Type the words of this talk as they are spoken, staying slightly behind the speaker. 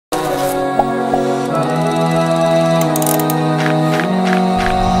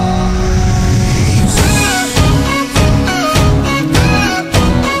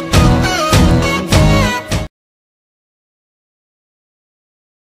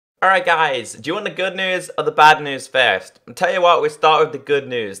Alright guys, do you want the good news or the bad news first? I'll tell you what, we'll start with the good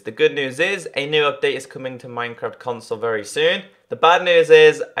news. The good news is a new update is coming to Minecraft console very soon. The bad news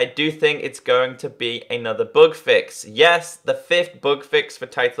is I do think it's going to be another bug fix. Yes, the 5th bug fix for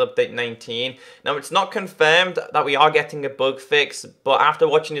title update 19. Now it's not confirmed that we are getting a bug fix, but after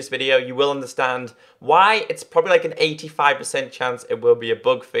watching this video you will understand why. It's probably like an 85% chance it will be a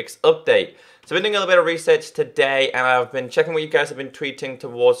bug fix update. So we're doing a little bit of research today, and I've been checking what you guys have been tweeting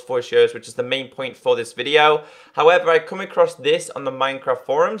towards for shows, which is the main point for this video. However, I come across this on the Minecraft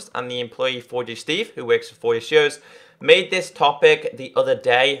forums, and the employee 4J Steve, who works for 4J shows, made this topic the other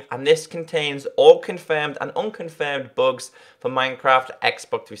day, and this contains all confirmed and unconfirmed bugs for Minecraft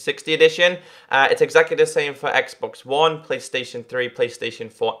Xbox 360 edition. It's exactly the same for Xbox One, PlayStation 3,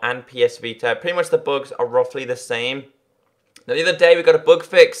 PlayStation 4, and PS Vita. Pretty much the bugs are roughly the same. Now, the other day we got a bug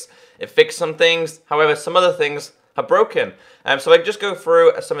fix. It fixed some things, however, some other things are broken. So I just go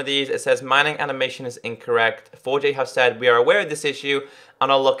through some of these. It says mining animation is incorrect. 4J have said we are aware of this issue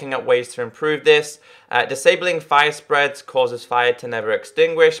and are looking at ways to improve this. Disabling fire spreads causes fire to never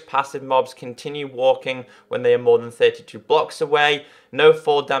extinguish. Passive mobs continue walking when they are more than 32 blocks away. No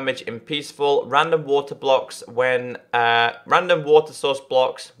fall damage in peaceful. Random water blocks when random water source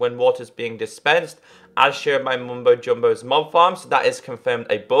blocks when water is being dispensed, as shown by Mumbo Jumbo's mob farm. So that is confirmed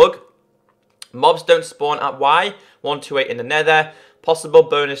a bug. Mobs don't spawn at Y128 in the nether. Possible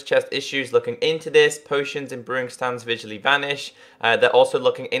bonus chest issues, looking into this. Potions in brewing stands visually vanish. They're also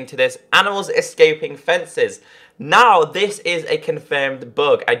looking into this. Animals escaping fences. Now, this is a confirmed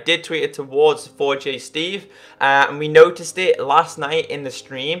bug. I did tweet it towards 4J Steve, and we noticed it last night in the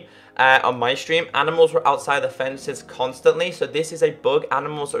stream. On my stream, animals were outside the fences constantly, so this is a bug.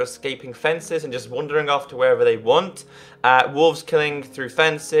 Animals are escaping fences and just wandering off to wherever they want. Wolves killing through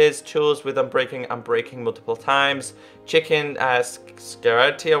fences, tools with unbreaking and breaking multiple times, chicken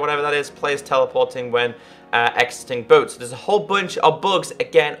scarcity or whatever that is, players teleporting when exiting boats. There's a whole bunch of bugs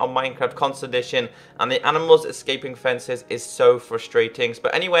again on Minecraft Console Edition, and the animals escaping fences is so frustrating.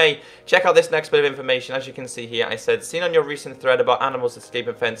 But anyway, check out this next bit of information. As you can see here, I said, seen on your recent thread about animals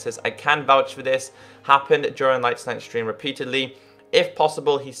escaping fences, I can vouch for this. Happened during Lights Night stream repeatedly. If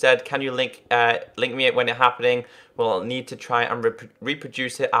possible, he said, can you link me it when it's happening? We'll need to try and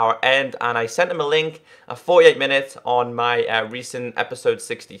reproduce it our end. And I sent him a link at 48 minutes on my recent episode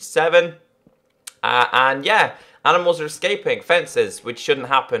 67. And yeah, animals are escaping fences, which shouldn't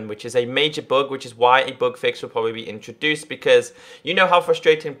happen, which is a major bug, which is why a bug fix will probably be introduced, because you know how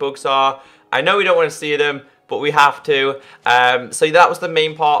frustrating bugs are. I know we don't want to see them, but we have to. So that was the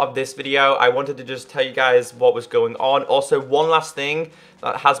main part of this video. I wanted to just tell you guys what was going on. Also, one last thing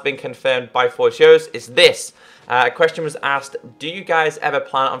that has been confirmed by 4 shows is this. A question was asked, do you guys ever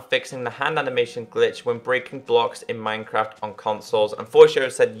plan on fixing the hand animation glitch when breaking blocks in Minecraft on consoles? And 4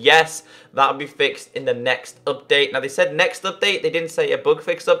 shows said yes, that'll be fixed in the next update. Now, they said next update, they didn't say a bug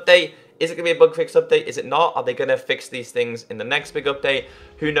fix update. Is it going to be a bug fix update? Is it not? Are they going to fix these things in the next big update?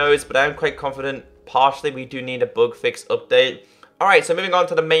 Who knows, but I'm quite confident partially we do need a bug fix update. Alright, so moving on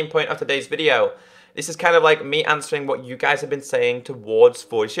to the main point of today's video. This is kind of like me answering what you guys have been saying towards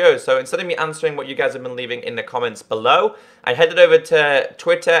 4 shows. So instead of me answering what you guys have been leaving in the comments below, I headed over to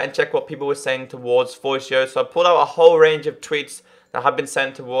Twitter and checked what people were saying towards 4 shows. So I pulled out a whole range of tweets that have been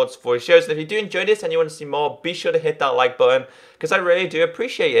sent towards 4 shows. And if you do enjoy this and you want to see more, be sure to hit that like button, because I really do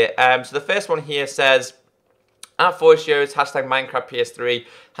appreciate it. So the first one here says, at 4 shows, hashtag Minecraft PS3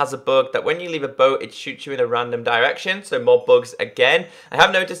 has a bug that when you leave a boat, it shoots you in a random direction. So more bugs again. I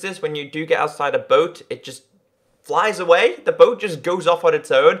have noticed this, when you do get outside a boat, it just flies away. The boat just goes off on its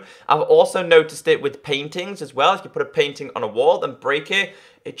own. I've also noticed it with paintings as well. If you put a painting on a wall and break it,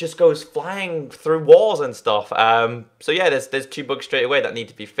 it just goes flying through walls and stuff. So yeah, there's 2 bugs straight away that need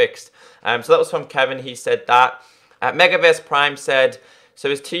to be fixed. So that was from Kevin. He said that. Megaverse Prime said, so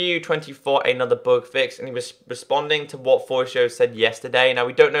is TU24 another bug fix? And he was responding to what 4 shows said yesterday. Now,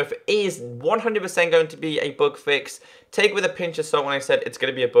 we don't know if it is 100% going to be a bug fix. Take it with a pinch of salt when I said it's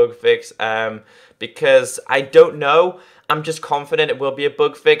going to be a bug fix, because I don't know. I'm just confident it will be a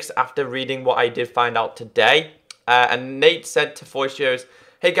bug fix after reading what I did find out today. And Nate said to 4 shows,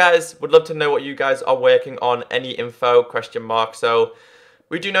 hey guys, would love to know what you guys are working on. Any info? ? So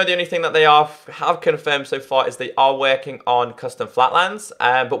we do know the only thing that they have confirmed so far is they are working on custom flatlands.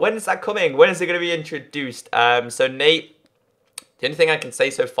 But when is that coming? When is it going to be introduced? So Nate, the only thing I can say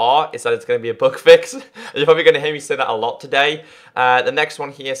so far is that it's going to be a bug fix. You're probably going to hear me say that a lot today. The next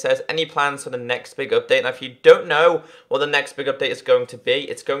one here says, any plans for the next big update? Now, if you don't know what the next big update is going to be,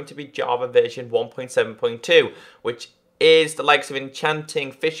 it's going to be Java version 1.7.2, which is the likes of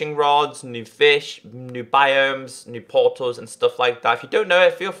enchanting fishing rods, new fish, new biomes, new portals, and stuff like that. If you don't know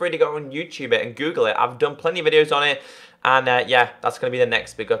it, feel free to go on YouTube it and Google it. I've done plenty of videos on it, and yeah, that's going to be the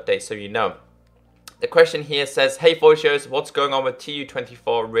next big update, so you know. The question here says, hey Forshers, what's going on with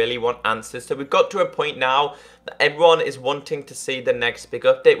TU24? Really want answers. So we've got to a point now that everyone is wanting to see the next big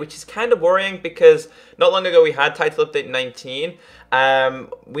update, which is kind of worrying because not long ago we had title update 19.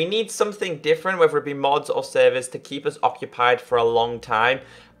 We need something different, whether it be mods or servers, to keep us occupied for a long time.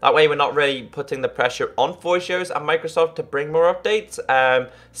 That way we're not really putting the pressure on Forshers and Microsoft to bring more updates.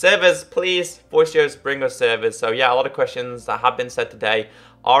 Servers, please, Forshers, bring us servers. So yeah, a lot of questions that have been said today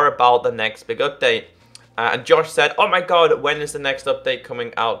are about the next big update. And Josh said, oh my god, when is the next update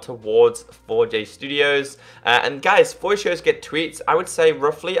coming out towards 4J Studios? And guys, Forshers get tweets, I would say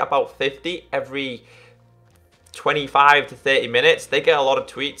roughly about 50 every 25 to 30 minutes. They get a lot of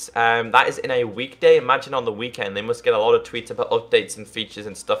tweets. That is in a weekday. Imagine on the weekend, they must get a lot of tweets about updates and features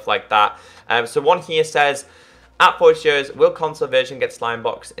and stuff like that. So one here says, at Forshers, will console version get slime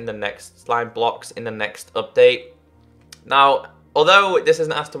blocks in the next update? Now, although this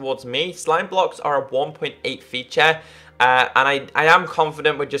isn't asked towards me, slime blocks are a 1.8 feature, and I am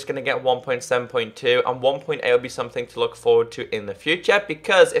confident we're just going to get 1.7.2, and 1.8 will be something to look forward to in the future,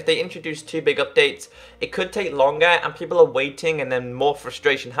 because if they introduce 2 big updates, it could take longer, and people are waiting, and then more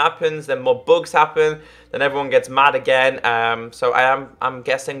frustration happens, then more bugs happen, then everyone gets mad again. So I'm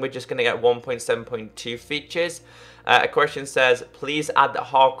guessing we're just going to get 1.7.2 features. A question says, please add the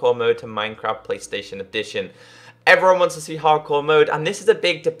hardcore mode to Minecraft PlayStation Edition. Everyone wants to see hardcore mode, and this is a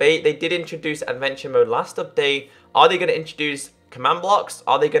big debate. They did introduce adventure mode last update. Are they going to introduce command blocks?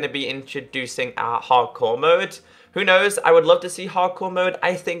 Are they going to be introducing hardcore mode? Who knows? I would love to see hardcore mode.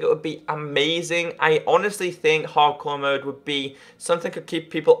 I think it would be amazing. I honestly think hardcore mode would be something that could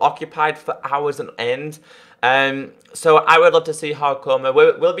keep people occupied for hours on end. So I would love to see hardcore mode.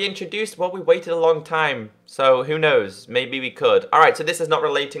 Will it be introduced? Well, we waited a long time, so who knows? Maybe we could. Alright, so this is not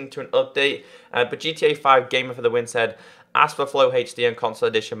relating to an update, but GTA 5 Gamer for the Win said, ask for Flow HD and Console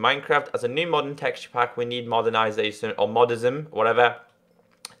Edition Minecraft. As a new modern texture pack, we need modernization, or modism, whatever.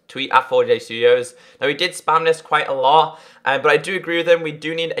 Tweet at 4J Studios. Now, we did spam this quite a lot, but I do agree with him. We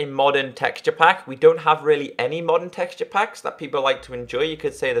do need a modern texture pack. We don't have really any modern texture packs that people like to enjoy. You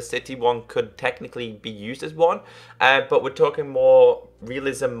could say the city one could technically be used as one, but we're talking more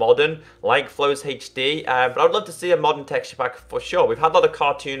realism modern, like Flows HD. But I would love to see a modern texture pack for sure. We've had a lot of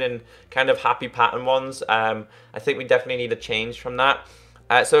cartoon and kind of happy pattern ones. I think we definitely need a change from that.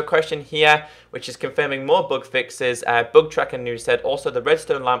 So a question here, which is confirming more bug fixes. Bug Tracker News said, also the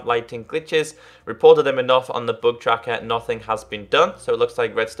redstone lamp lighting glitches. Reported them enough on the bug tracker, nothing has been done. So it looks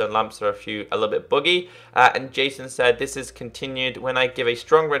like redstone lamps are a little bit buggy. And Jason said, this is continued. When I give a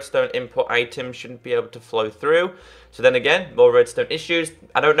strong redstone input, item shouldn't be able to flow through. So then again, more redstone issues.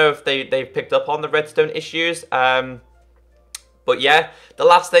 I don't know if they've picked up on the redstone issues. But yeah, the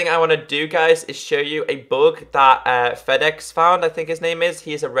last thing I want to do, guys, is show you a bug that FedEx found, I think his name is.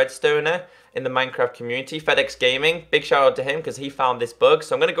 He is a redstoner in the Minecraft community, FedEx Gaming. Big shout out to him because he found this bug.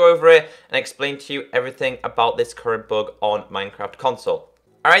 So I'm going to go over it and explain to you everything about this current bug on Minecraft console.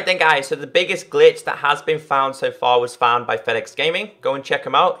 Alright then guys, so the biggest glitch that has been found so far was found by FedEx Gaming. Go and check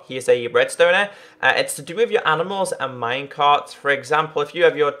him out. He is a redstoner. It's to do with your animals and minecarts. For example, if you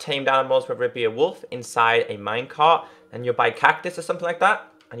have your tamed animals, whether it be a wolf, inside a minecart, and you're by cactus or something like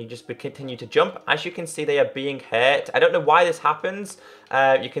that, and you just continue to jump, as you can see, they are being hurt. I don't know why this happens.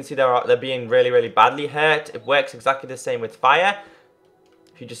 You can see they're being really, really badly hurt. It works exactly the same with fire.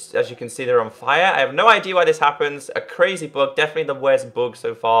 As you can see, they're on fire. I have no idea why this happens. A crazy bug, definitely the worst bug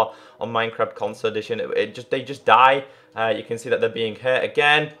so far on Minecraft Console Edition. They just die. You can see that they're being hurt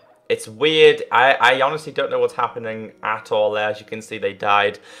again. It's weird. I honestly don't know what's happening at all there. As you can see, they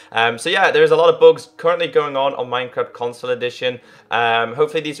died. So yeah, there's a lot of bugs currently going on Minecraft Console Edition.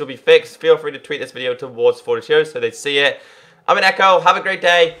 Hopefully these will be fixed. Feel free to tweet this video towards 4J so they see it. I'm in Echo. Have a great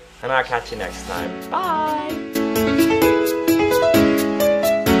day, and I'll catch you next time. Bye.